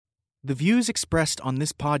The views expressed on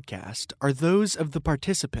this podcast are those of the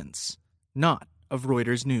participants, not of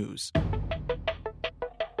Reuters News.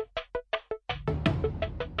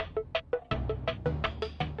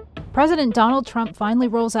 President Donald Trump finally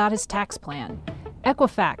rolls out his tax plan.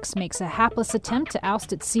 Equifax makes a hapless attempt to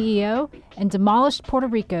oust its CEO, and demolished Puerto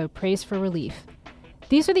Rico prays for relief.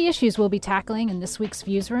 These are the issues we'll be tackling in this week's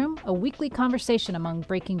Views Room, a weekly conversation among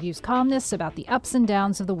Breaking Views columnists about the ups and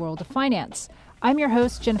downs of the world of finance. I'm your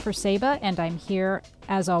host, Jennifer Saba, and I'm here,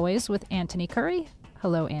 as always, with Anthony Curry.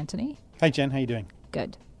 Hello, Anthony. Hey, Jen. How you doing?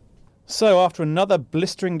 Good. So, after another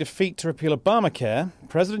blistering defeat to repeal Obamacare,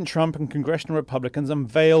 President Trump and congressional Republicans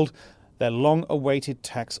unveiled their long-awaited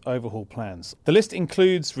tax overhaul plans. The list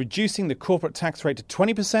includes reducing the corporate tax rate to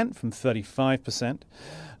 20% from 35%.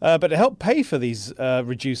 But to help pay for these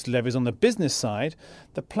reduced levies on the business side,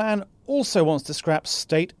 the plan also wants to scrap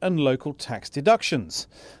state and local tax deductions.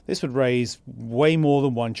 This would raise way more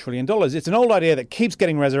than $1 trillion. It's an old idea that keeps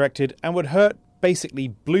getting resurrected and would hurt basically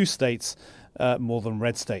blue states more than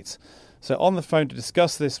red states. So on the phone to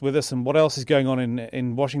discuss this with us and what else is going on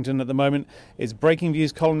in Washington at the moment is Breaking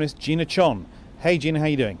Views columnist Gina Chon. Hey, Gina, how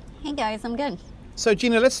you doing? Hey, guys, I'm good. So,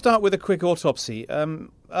 Gina, let's start with a quick autopsy.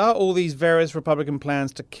 Are all these various Republican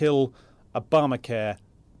plans to kill Obamacare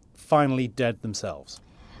finally dead themselves?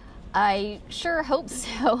 I sure hope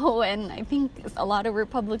so, and I think a lot of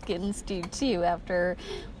Republicans do too, after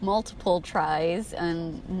multiple tries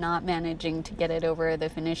and not managing to get it over the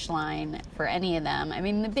finish line for any of them. I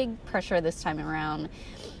mean, the big pressure this time around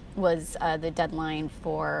was the deadline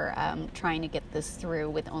for trying to get this through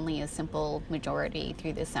with only a simple majority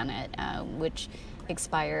through the Senate, which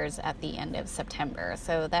expires at the end of September.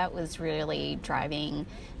 So that was really driving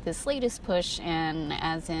this latest push, and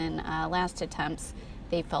as in last attempts,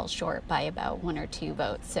 they fell short by about 1 or 2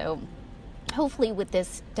 votes. So hopefully with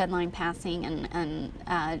this deadline passing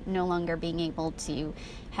and no longer being able to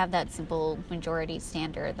have that simple majority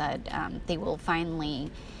standard, that they will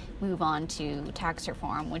finally move on to tax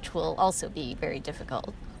reform, which will also be very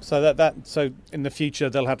difficult. So so in the future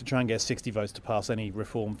they'll have to try and get 60 votes to pass any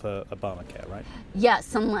reform for Obamacare, right?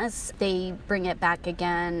 Yes, unless they bring it back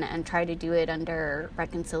again and try to do it under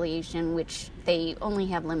reconciliation, which they only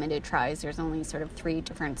have limited tries. There's only sort of 3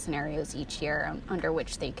 different scenarios each year under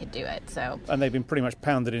which they could do it. And they've been pretty much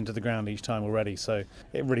pounded into the ground each time already, so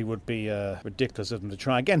it really would be ridiculous of them to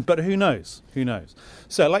try again. But who knows? Who knows?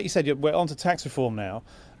 So like you said, we're on to tax reform now.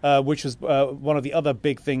 Which was one of the other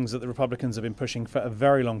big things that the Republicans have been pushing for a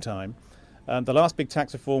very long time. The last big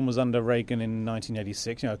tax reform was under Reagan in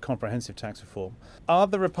 1986, a comprehensive tax reform. Are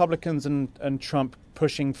the Republicans and Trump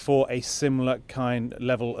pushing for a similar kind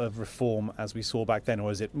level of reform as we saw back then, or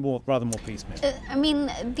is it rather more piecemeal? I mean,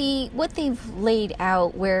 what they've laid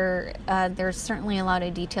out, where there's certainly a lot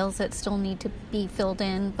of details that still need to be filled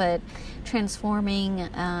in, but transforming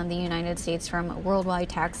the United States from a worldwide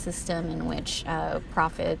tax system in which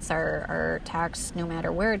profits are taxed no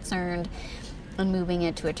matter where it's earned, and moving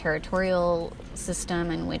it to a territorial system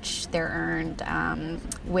in which they're earned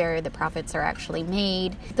where the profits are actually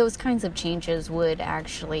made. Those kinds of changes would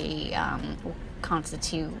actually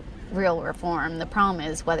constitute real reform. The problem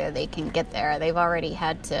is whether they can get there. They've already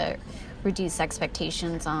had to reduce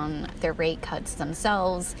expectations on their rate cuts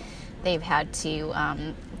themselves. They've had to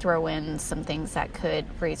throw in some things that could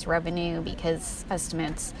raise revenue, because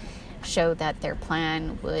estimates show that their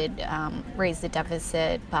plan would raise the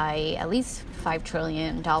deficit by at least $5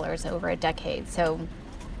 trillion over a decade. So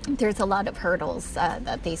there's a lot of hurdles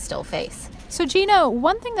that they still face. So, Gina,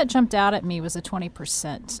 one thing that jumped out at me was a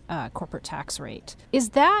 20% corporate tax rate. Is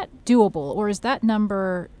that doable, or is that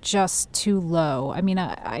number just too low? I mean,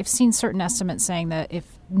 I've seen certain estimates saying that if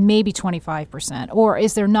maybe 25%, or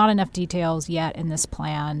is there not enough details yet in this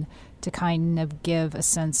plan to kind of give a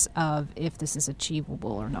sense of if this is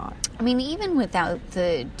achievable or not? I mean, even without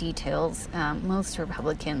the details, most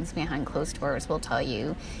Republicans behind closed doors will tell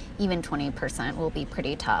you even 20% will be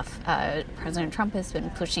pretty tough. President Trump has been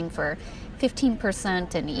pushing for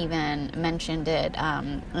 15% and even mentioned it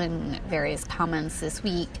in various comments this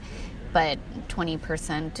week. But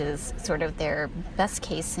 20% is sort of their best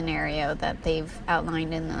case scenario that they've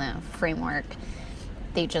outlined in the framework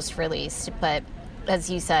they just released. But as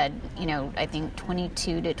you said, I think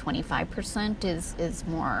 22 to 25% is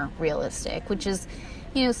more realistic, which is,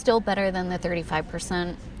 still better than the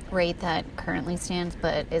 35% rate that currently stands,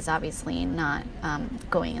 but is obviously not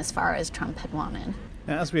going as far as Trump had wanted.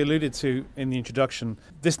 Now, as we alluded to in the introduction,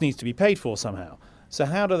 this needs to be paid for somehow. So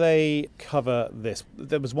how do they cover this?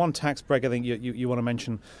 There was one tax break I think you want to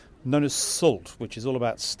mention, known as SALT, which is all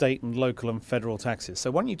about state and local and federal taxes. So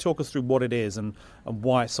why don't you talk us through what it is and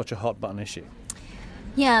why it's such a hot button issue?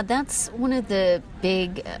 Yeah, that's one of the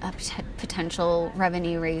big potential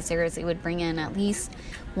revenue raisers. It would bring in at least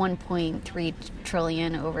 $1.3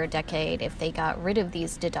 trillion over a decade if they got rid of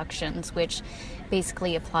these deductions, which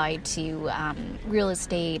basically applied to real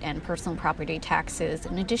estate and personal property taxes,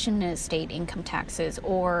 in addition to state income taxes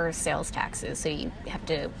or sales taxes. So you have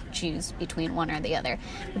to choose between one or the other.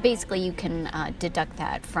 But basically, you can deduct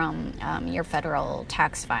that from your federal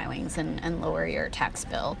tax filings and lower your tax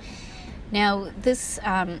bill. Now, this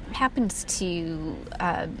happens to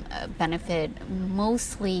benefit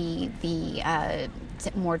mostly the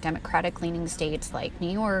more Democratic-leaning states like New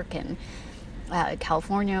York and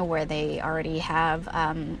California, where they already have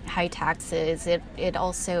high taxes. It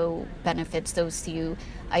also benefits those who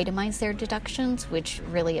itemize their deductions, which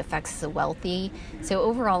really affects the wealthy. So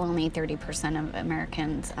overall, only 30% of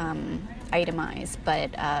Americans itemize, but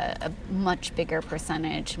a much bigger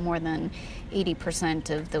percentage, more than 80%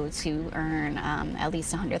 of those who earn at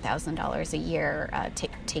least $100,000 a year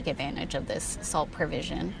take advantage of this SALT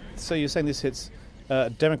provision. So you're saying this hits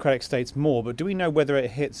Democratic states more, but do we know whether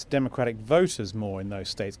it hits Democratic voters more in those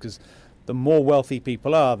states? Because the more wealthy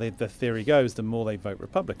people are, the theory goes, the more they vote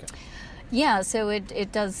Republican. Yeah, so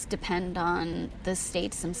it does depend on the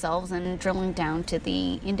states themselves and drilling down to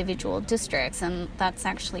the individual districts. And that's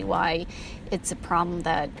actually why it's a problem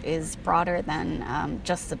that is broader than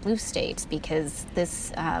just the blue states, because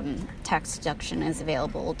this tax deduction is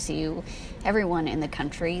available to everyone in the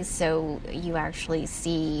country. So you actually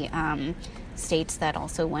see states that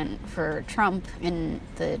also went for Trump in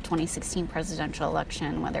the 2016 presidential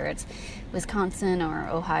election, whether it's Wisconsin or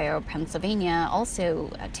Ohio or Pennsylvania,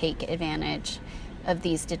 also take advantage of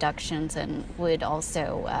these deductions and would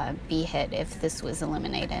also be hit if this was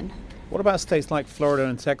eliminated. What about states like Florida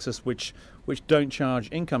and Texas, which don't charge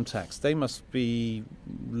income tax? They must be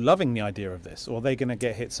loving the idea of this, or are they going to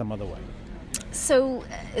get hit some other way? So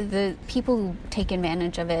the people who take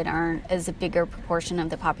advantage of it aren't as a bigger proportion of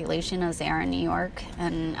the population as they are in New York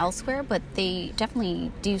and elsewhere, but they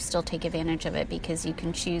definitely do still take advantage of it because you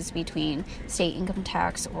can choose between state income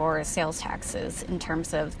tax or sales taxes in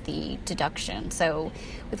terms of the deduction. So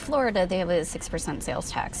with Florida, they have a 6% sales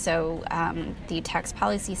tax. So the Tax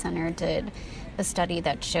Policy Center did a study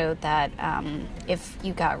that showed that if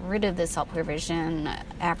you got rid of the SALT provision,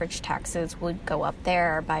 average taxes would go up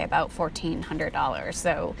there by about $1,400.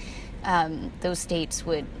 So those states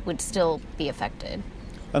would still be affected.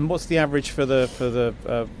 And what's the average for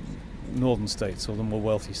the northern states or the more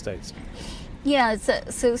wealthy states? Yeah,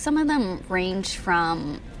 so some of them range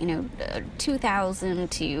from $2,000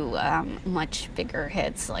 to much bigger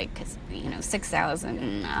hits like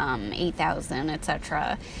 $6,000, $8,000,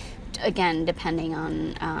 etc. Again, depending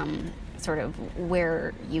on sort of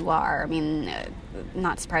where you are. I mean,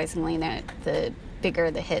 not surprisingly, that the bigger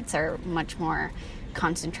the hits are much more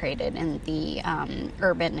concentrated in the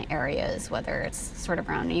urban areas, whether it's sort of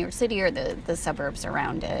around New York City or the suburbs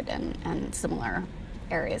around it and similar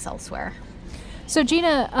areas elsewhere. So,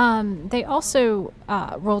 Gina, they also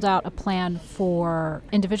rolled out a plan for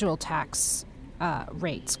individual tax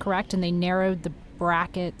rates, correct? And they narrowed the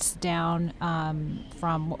brackets down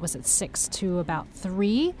from, 6 to about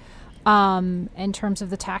 3 in terms of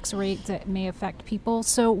the tax rate that may affect people.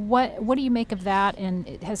 So what do you make of that? And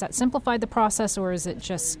has that simplified the process, or is it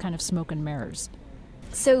just kind of smoke and mirrors?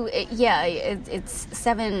 So, it's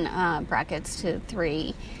 7 brackets to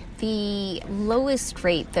 3. The lowest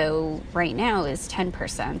rate, though, right now is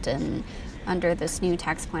 10%, and under this new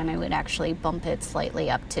tax plan, I would actually bump it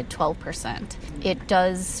slightly up to 12%. It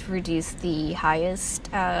does reduce the highest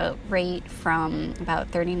rate from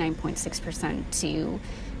about 39.6% to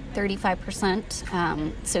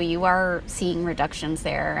 35%. So you are seeing reductions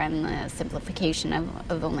there and the simplification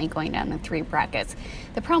of only going down to 3 brackets.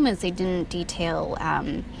 The problem is they didn't detail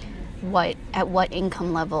at what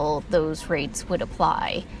income level those rates would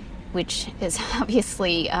apply, which is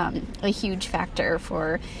obviously a huge factor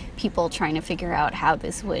for people trying to figure out how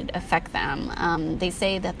this would affect them. They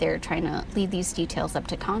say that they're trying to leave these details up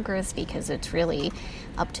to Congress because it's really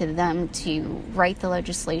up to them to write the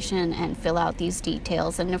legislation and fill out these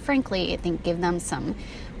details. And frankly, I think give them some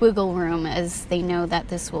wiggle room, as they know that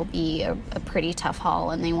this will be a pretty tough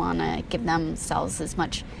haul and they want to give themselves as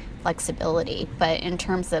much flexibility. But in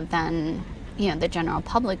terms of then the general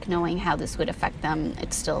public knowing how this would affect them,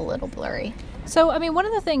 it's still a little blurry. So, I mean, one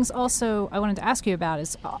of the things also I wanted to ask you about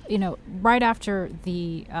is, right after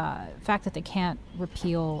the fact that they can't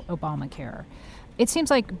repeal Obamacare, it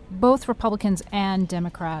seems like both Republicans and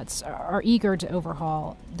Democrats are eager to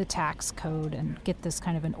overhaul the tax code and get this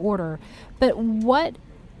kind of in order. But what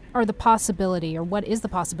are the possibility, or what is the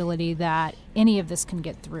possibility that any of this can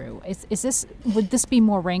get through? Would this be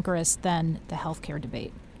more rancorous than the healthcare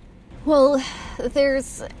debate? Well,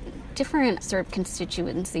 there's different sort of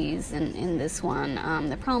constituencies in this one.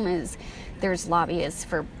 The problem is there's lobbyists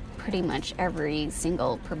for pretty much every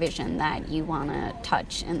single provision that you want to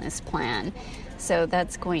touch in this plan. So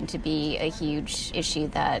that's going to be a huge issue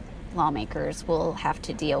that lawmakers will have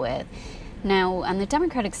to deal with. Now, on the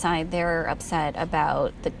Democratic side, they're upset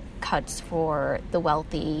about the cuts for the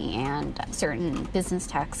wealthy and certain business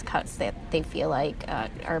tax cuts that they feel like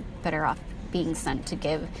are better off being sent to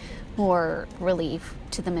give more relief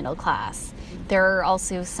to the middle class. There are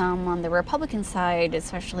also some on the Republican side,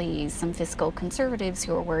 especially some fiscal conservatives,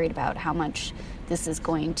 who are worried about how much this is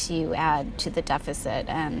going to add to the deficit,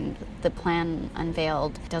 and the plan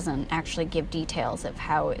unveiled doesn't actually give details of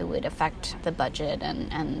how it would affect the budget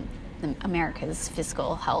and America's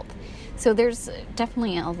fiscal health. So there's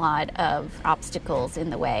definitely a lot of obstacles in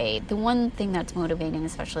the way. The one thing that's motivating,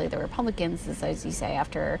 especially the Republicans, is, as you say,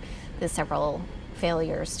 after the several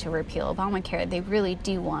failures to repeal Obamacare, they really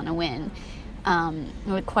do want to win.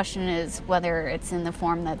 The question is whether it's in the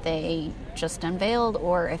form that they just unveiled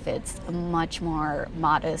or if it's a much more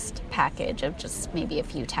modest package of just maybe a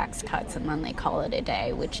few tax cuts and then they call it a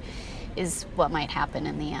day, which is what might happen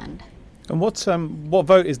in the end. And what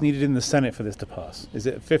vote is needed in the Senate for this to pass? Is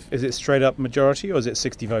it straight up majority or is it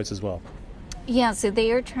 60 votes as well? Yeah, so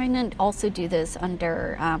they are trying to also do this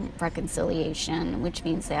under reconciliation, which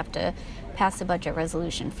means they have to pass a budget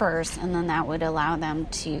resolution first, and then that would allow them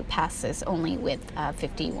to pass this only with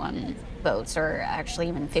 51 votes, or actually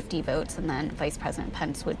even 50 votes, and then Vice President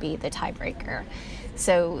Pence would be the tiebreaker.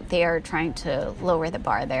 So they are trying to lower the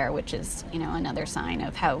bar there, which is, another sign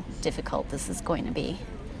of how difficult this is going to be.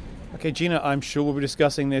 Okay, Gina, I'm sure we'll be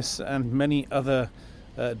discussing this and many other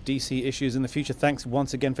DC issues in the future. Thanks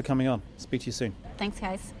once again for coming on. Speak to you soon. Thanks,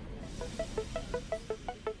 guys.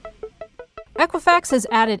 Equifax has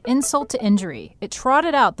added insult to injury. It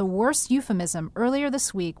trotted out the worst euphemism earlier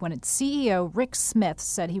this week when its CEO, Rick Smith,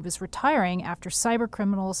 said he was retiring after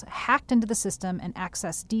cybercriminals hacked into the system and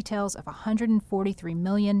accessed details of 143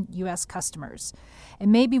 million U.S. customers. It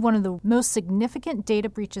may be one of the most significant data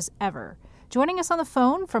breaches ever. Joining us on the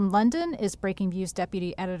phone from London is Breaking View's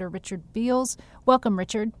deputy editor Richard Beals. Welcome,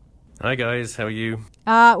 Richard. Hi, guys. How are you?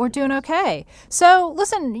 We're doing okay. So,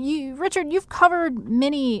 listen, Richard, you've covered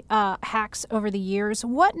many hacks over the years.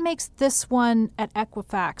 What makes this one at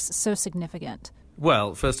Equifax so significant?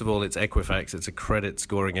 Well, first of all, it's Equifax. It's a credit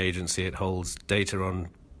scoring agency. It holds data on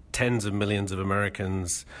tens of millions of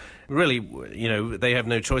Americans. Really, they have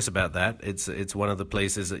no choice about that. It's one of the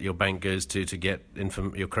places that your bank goes to get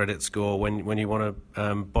your credit score when you want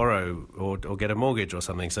to borrow or get a mortgage or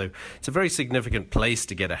something. So it's a very significant place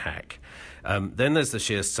to get a hack. Then there's the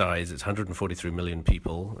sheer size. It's 143 million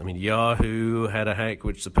people. I mean, Yahoo had a hack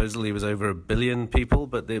which supposedly was over 1 billion people,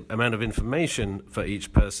 but the amount of information for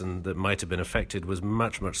each person that might have been affected was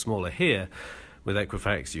much, much smaller. Here, with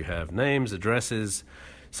Equifax, you have names, addresses,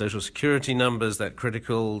 social security numbers, that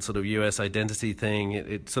critical sort of U.S. identity thing.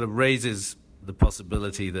 It sort of raises the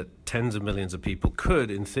possibility that tens of millions of people could,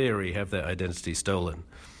 in theory, have their identity stolen.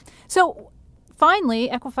 So finally,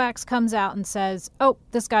 Equifax comes out and says,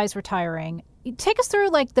 this guy's retiring. Take us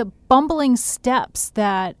through, the bumbling steps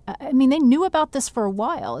that, they knew about this for a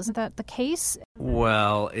while. Isn't that the case?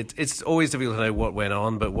 Well, it's always difficult to know what went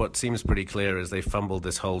on, but what seems pretty clear is they fumbled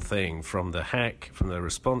this whole thing from the hack, from the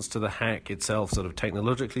response to the hack itself, sort of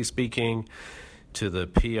technologically speaking, to the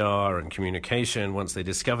PR and communication once they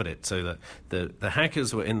discovered it. So that the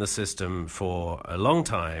hackers were in the system for a long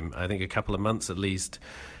time, I think a couple of months at least.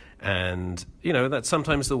 And, that's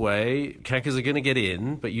sometimes the way. Hackers are going to get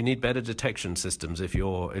in, but you need better detection systems if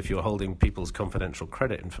you're holding people's confidential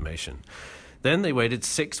credit information. Then they waited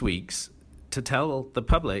 6 weeks to tell the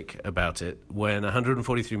public about it when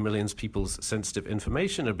 143 million people's sensitive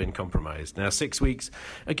information had been compromised. Now, 6 weeks,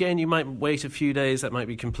 again, you might wait a few days. That might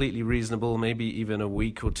be completely reasonable, maybe even a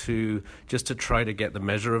week or two, just to try to get the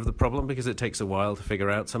measure of the problem, because it takes a while to figure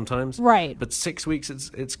out sometimes. Right. But 6 weeks,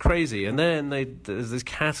 it's crazy. And then there's this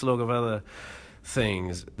catalog of other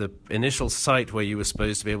things. The initial site where you were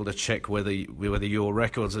supposed to be able to check whether your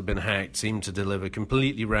records had been hacked seemed to deliver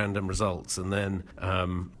completely random results, and then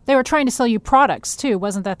they were trying to sell you products too.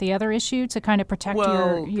 Wasn't that the other issue, to kind of protect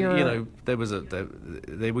your?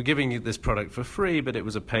 They were giving you this product for free, but it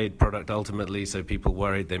was a paid product ultimately, so people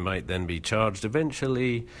worried they might then be charged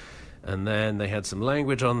eventually. And then they had some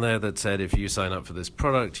language on there that said if you sign up for this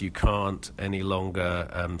product, you can't any longer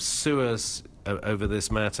sue us over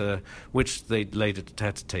this matter, which they later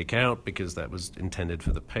had to take out because that was intended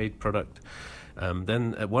for the paid product.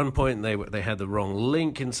 Then at one point they had the wrong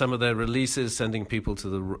link in some of their releases, sending people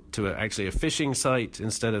to actually a phishing site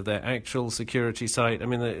instead of their actual security site. I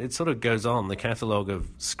mean, it sort of goes on. The catalogue of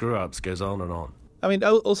screw-ups goes on and on. I mean,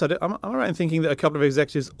 also, am I right in thinking that a couple of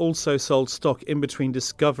executives also sold stock in between the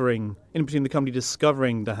company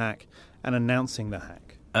discovering the hack and announcing the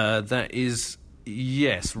hack? That is...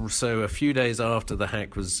 Yes, so a few days after the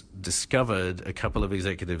hack was discovered, a couple of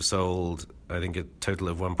executives sold, I think, a total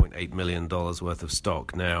of $1.8 million worth of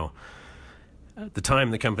stock. Now, at the time,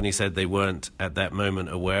 the company said they weren't at that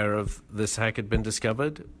moment aware of this hack had been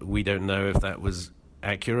discovered. We don't know if that was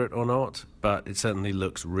accurate or not, but it certainly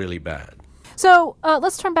looks really bad. So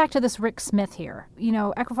let's turn back to this Rick Smith here.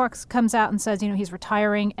 Equifax comes out and says, he's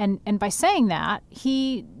retiring. And by saying that,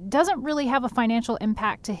 he doesn't really have a financial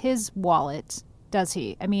impact to his wallet, does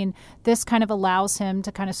he? I mean, this kind of allows him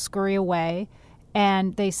to kind of scurry away.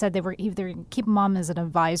 And they said they were either keep him on as an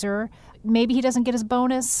advisor. Maybe he doesn't get his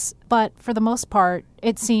bonus. But for the most part,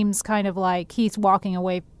 it seems kind of like he's walking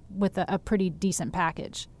away with a pretty decent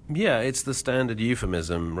package. Yeah, it's the standard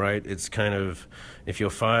euphemism, right? It's kind of, if you're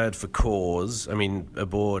fired for cause, I mean, a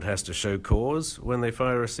board has to show cause when they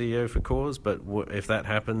fire a CEO for cause, but if that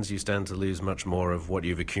happens, you stand to lose much more of what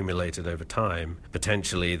you've accumulated over time,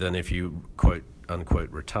 potentially, than if you, quote, unquote,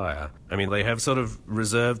 retire. I mean, they have sort of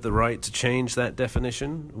reserved the right to change that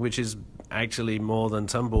definition, which is actually more than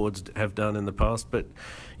some boards have done in the past. But,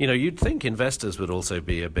 you'd think investors would also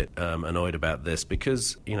be a bit annoyed about this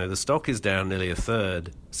because, the stock is down nearly a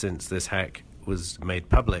third since this hack was made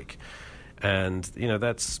public. And,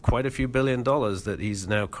 that's quite a few $1 billion that he's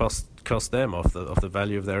now cost them off the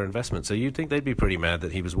value of their investment. So you'd think they'd be pretty mad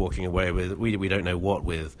that he was walking away with, we don't know what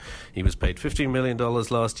with. He was paid $15 million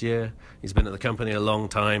last year. He's been at the company a long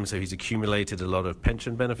time, so he's accumulated a lot of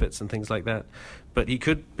pension benefits and things like that. But he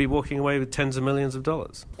could be walking away with tens of millions of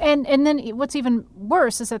dollars. And then what's even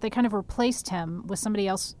worse is that they kind of replaced him with somebody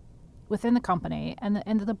else within the company.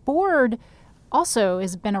 And the board also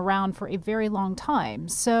has been around for a very long time.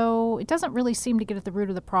 So it doesn't really seem to get at the root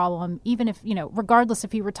of the problem, even if, regardless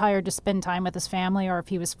if he retired to spend time with his family or if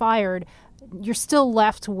he was fired, you're still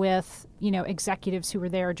left with, executives who were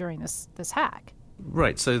there during this hack.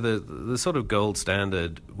 Right. So the sort of gold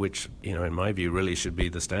standard, which, in my view, really should be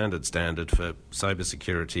the standard for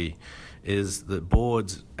cybersecurity, is that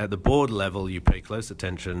at the board level, you pay close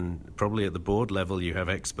attention. Probably at the board level, you have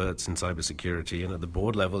experts in cybersecurity, and at the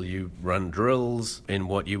board level, you run drills in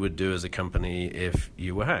what you would do as a company if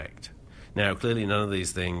you were hacked. Now, clearly, none of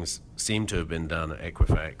these things seem to have been done at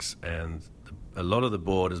Equifax, and a lot of the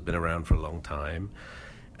board has been around for a long time,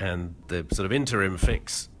 and the sort of interim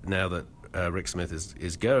fix now that Rick Smith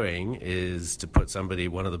is going is to put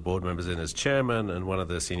one of the board members in as chairman and one of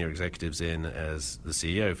the senior executives in as the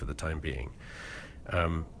CEO for the time being.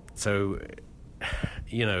 It's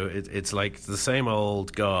like the same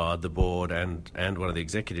old guard, the board and one of the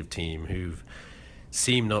executive team who've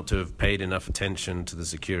seem not to have paid enough attention to the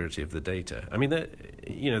security of the data. I mean,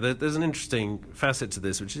 there's an interesting facet to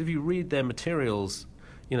this, which is if you read their materials,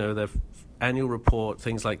 their annual report,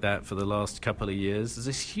 things like that for the last couple of years, there's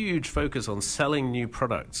this huge focus on selling new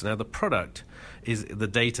products. Now, the product is the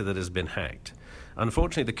data that has been hacked.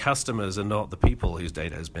 Unfortunately, the customers are not the people whose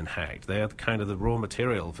data has been hacked. They are kind of the raw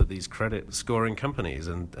material for these credit scoring companies,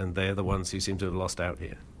 and they're the ones who seem to have lost out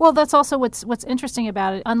here. Well, that's also what's interesting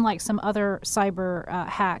about it. Unlike some other cyber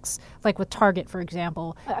hacks, like with Target, for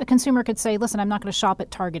example, a consumer could say, listen, I'm not going to shop at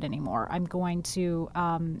Target anymore. I'm going to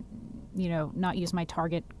not use my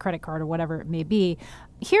Target credit card or whatever it may be.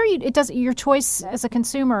 Here, your choice as a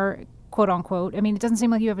consumer, quote unquote. I mean, it doesn't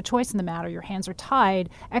seem like you have a choice in the matter. Your hands are tied.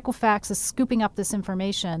 Equifax is scooping up this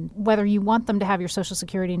information, whether you want them to have your social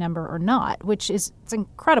security number or not, which is it's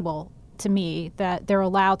incredible to me that they're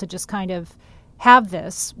allowed to just kind of have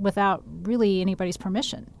this without really anybody's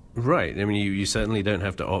permission. Right. I mean, you certainly don't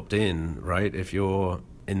have to opt in, right? If you're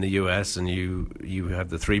in the U.S. and you have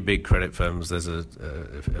the three big credit firms, there's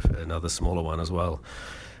another smaller one as well,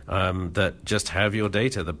 that just have your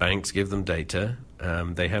data. The banks give them data.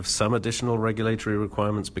 They have some additional regulatory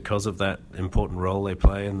requirements because of that important role they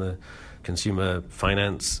play in the consumer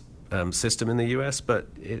finance system in the U.S. But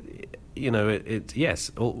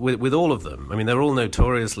yes, with all of them. I mean, they're all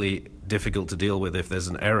notoriously difficult to deal with if there's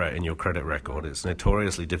an error in your credit record. It's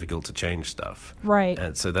notoriously difficult to change stuff. Right.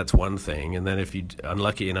 And so that's one thing. And then if you're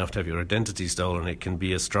unlucky enough to have your identity stolen, it can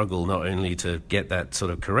be a struggle not only to get that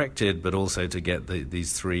sort of corrected, but also to get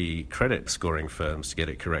these three credit scoring firms to get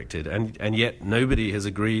it corrected. And yet nobody has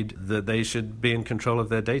agreed that they should be in control of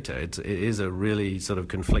their data. It is a really sort of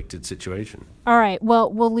conflicted situation. All right.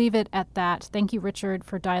 Well, we'll leave it at that. Thank you, Richard,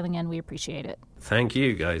 for dialing in. We appreciate it. Thank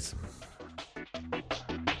you, guys.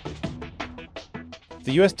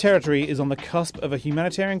 The U.S. territory is on the cusp of a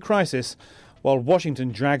humanitarian crisis while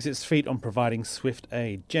Washington drags its feet on providing swift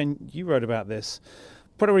aid. Jen, you wrote about this.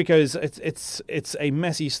 Puerto Rico it's a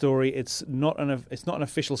messy story. It's not an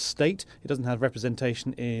official state. It doesn't have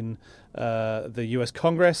representation in the U.S.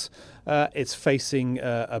 Congress. It's facing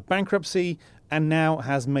a bankruptcy and now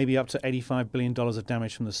has maybe up to $85 billion of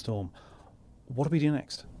damage from the storm. What do we do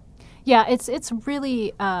next? Yeah, it's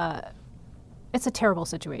really it's a terrible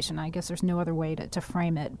situation. I guess there's no other way to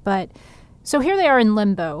frame it. But so here they are in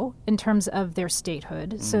limbo in terms of their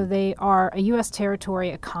statehood. So they are a U.S.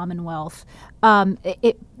 territory, a commonwealth.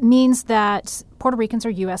 It means that Puerto Ricans are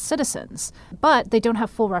U.S. citizens, but they don't have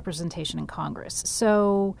full representation in Congress.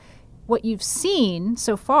 So what you've seen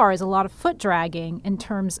so far is a lot of foot dragging in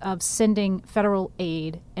terms of sending federal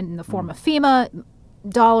aid in the form of FEMA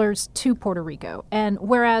dollars to Puerto Rico. And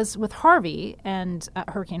whereas with Harvey and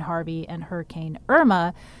Hurricane Harvey and Hurricane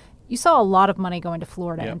Irma, you saw a lot of money going to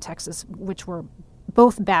Florida and Texas, which were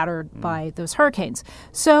both battered by those hurricanes.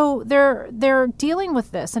 So they're dealing with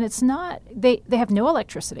this, and it's not they have no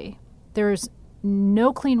electricity. There's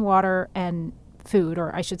no clean water and food,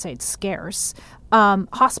 or I should say it's scarce.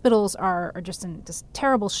 Hospitals are just in this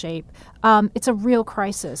terrible shape. It's a real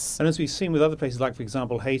crisis. And as we've seen with other places, like, for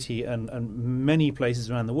example, Haiti and many places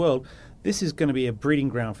around the world, this is going to be a breeding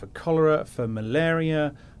ground for cholera, for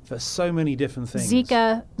malaria, for so many different things.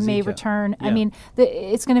 Zika may return. Yeah. I mean,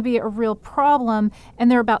 it's going to be a real problem.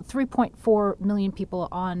 And there are about 3.4 million people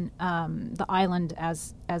on the island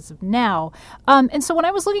as of now. And so when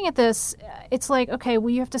I was looking at this, it's like, okay, well,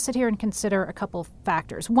 you have to sit here and consider a couple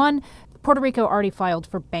factors. One, Puerto Rico already filed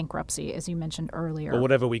for bankruptcy, as you mentioned earlier. Or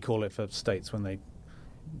whatever we call it for states when they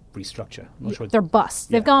restructure. I'm not sure. They're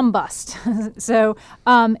bust. They've gone bust. So,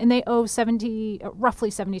 and they owe roughly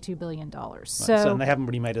 $72 billion. Right. So and they haven't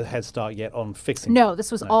really made a head start yet on fixing No,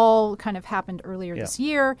 this was all kind of happened earlier this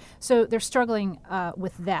year. So they're struggling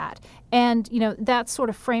with that. And, that's sort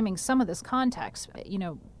of framing some of this context.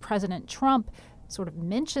 President Trump sort of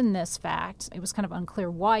mentioned this fact. It was kind of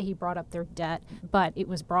unclear why he brought up their debt, but it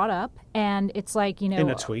was brought up. And it's like, in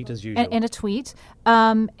a tweet, as usual. In a tweet.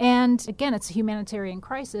 And again, it's a humanitarian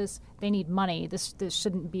crisis. They need money. This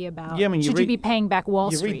shouldn't be about, should you be paying back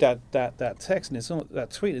Wall Street? You read that text and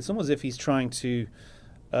that tweet, it's almost as if he's trying to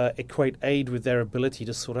equate aid with their ability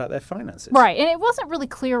to sort out their finances. Right. And it wasn't really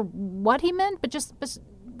clear what he meant, but just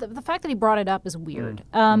the fact that he brought it up is weird.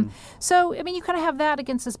 So, I mean, you kind of have that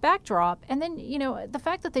against this backdrop. And then, the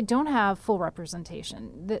fact that they don't have full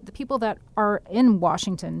representation, the people that are in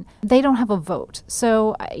Washington, they don't have a vote.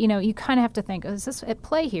 So, you kind of have to think, is this at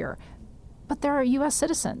play here? But they're U.S.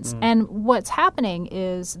 citizens. And what's happening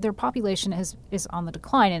is their population is on the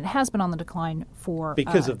decline, and it has been on the decline for...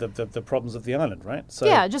 Because of the problems of the island, right? So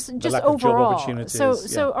just lack overall. of job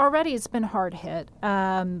opportunities. So already it's been hard hit.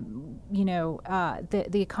 The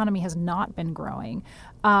economy has not been growing.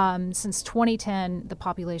 Since 2010, the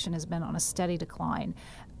population has been on a steady decline.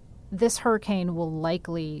 This hurricane will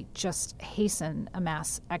likely just hasten a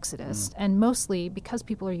mass exodus. And mostly because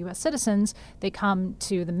people are U.S. citizens, they come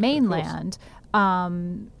to the mainland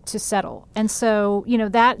to settle. And so,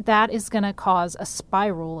 that is going to cause a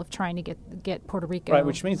spiral of trying to get Puerto Rico. Right,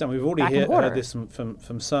 which means that we've already heard this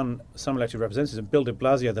from some elected representatives. And Bill de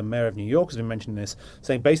Blasio, the mayor of New York, has been mentioning this,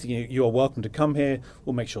 saying basically you are welcome to come here.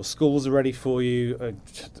 We'll make sure schools are ready for you.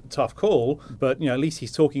 Tough call, but at least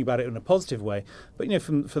he's talking about it in a positive way. But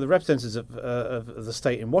for the representatives of the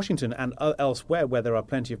state in Washington and elsewhere, where there are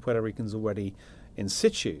plenty of Puerto Ricans already in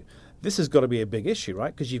situ, this has got to be a big issue,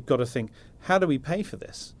 right? Because you've got to think, how do we pay for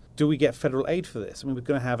this? Do we get federal aid for this? I mean, we're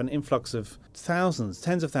going to have an influx of thousands,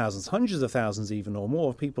 tens of thousands, hundreds of thousands even or more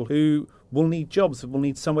of people who will need jobs, will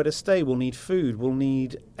need somewhere to stay, will need food, will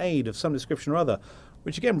need aid of some description or other,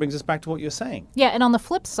 which again brings us back to what you're saying. Yeah, and on the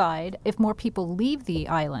flip side, if more people leave the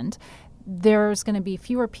island, there's going to be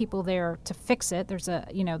fewer people there to fix it. There's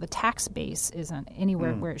the tax base isn't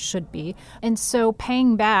anywhere where it should be. And so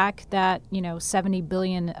paying back that, $70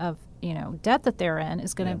 billion of debt that they're in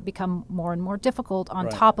is going to become more and more difficult on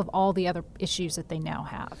top of all the other issues that they now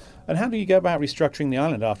have. And how do you go about restructuring the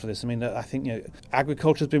island after this? I mean, I think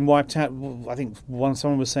agriculture's been wiped out. I think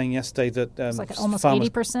someone was saying yesterday that it's like almost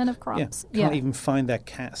 80% of crops. Can't even find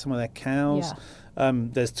some of their cows. Yeah.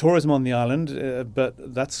 There's tourism on the island,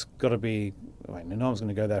 but that's got to be... no one's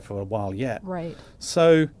going to go there for a while yet. Right.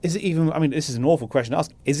 So is it even... I mean, this is an awful question to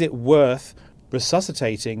ask. Is it worth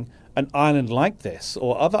resuscitating an island like this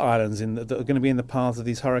or other islands that are going to be in the path of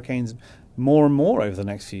these hurricanes more and more over the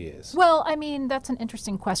next few years? Well, I mean, that's an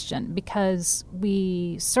interesting question because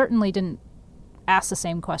we certainly didn't ask the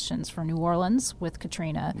same questions for New Orleans with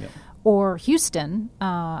Katrina or Houston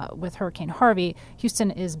with Hurricane Harvey.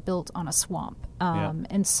 Houston is built on a swamp.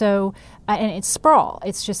 And so, and it's sprawl.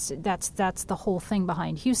 It's just, that's the whole thing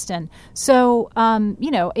behind Houston. So,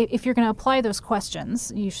 if you're going to apply those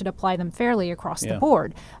questions, you should apply them fairly across the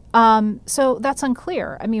board. So that's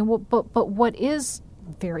unclear. I mean, but what is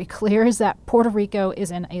very clear is that Puerto Rico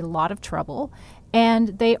is in a lot of trouble,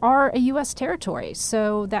 and they are a U.S. territory.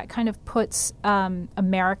 So that kind of puts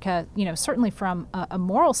America, certainly from a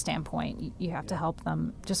moral standpoint, you have to help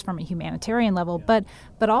them just from a humanitarian level. But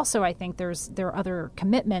also I think there are other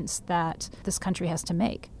commitments that this country has to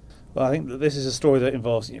make. Well, I think that this is a story that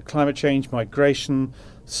involves climate change, migration,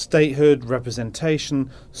 statehood, representation,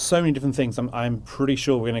 so many different things. I'm pretty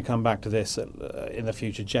sure we're going to come back to this in the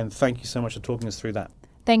future. Jen, thank you so much for talking us through that.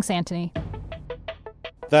 Thanks, Anthony.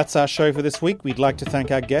 That's our show for this week. We'd like to thank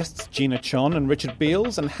our guests, Gina Chon and Richard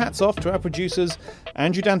Beals, and hats off to our producers,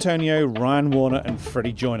 Andrew D'Antonio, Ryan Warner, and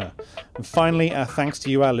Freddie Joyner. And finally, our thanks to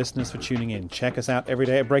you, our listeners, for tuning in. Check us out every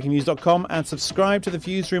day at breakingnews.com and subscribe to The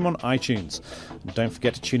Viewsroom on iTunes. And don't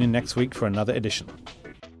forget to tune in next week for another edition.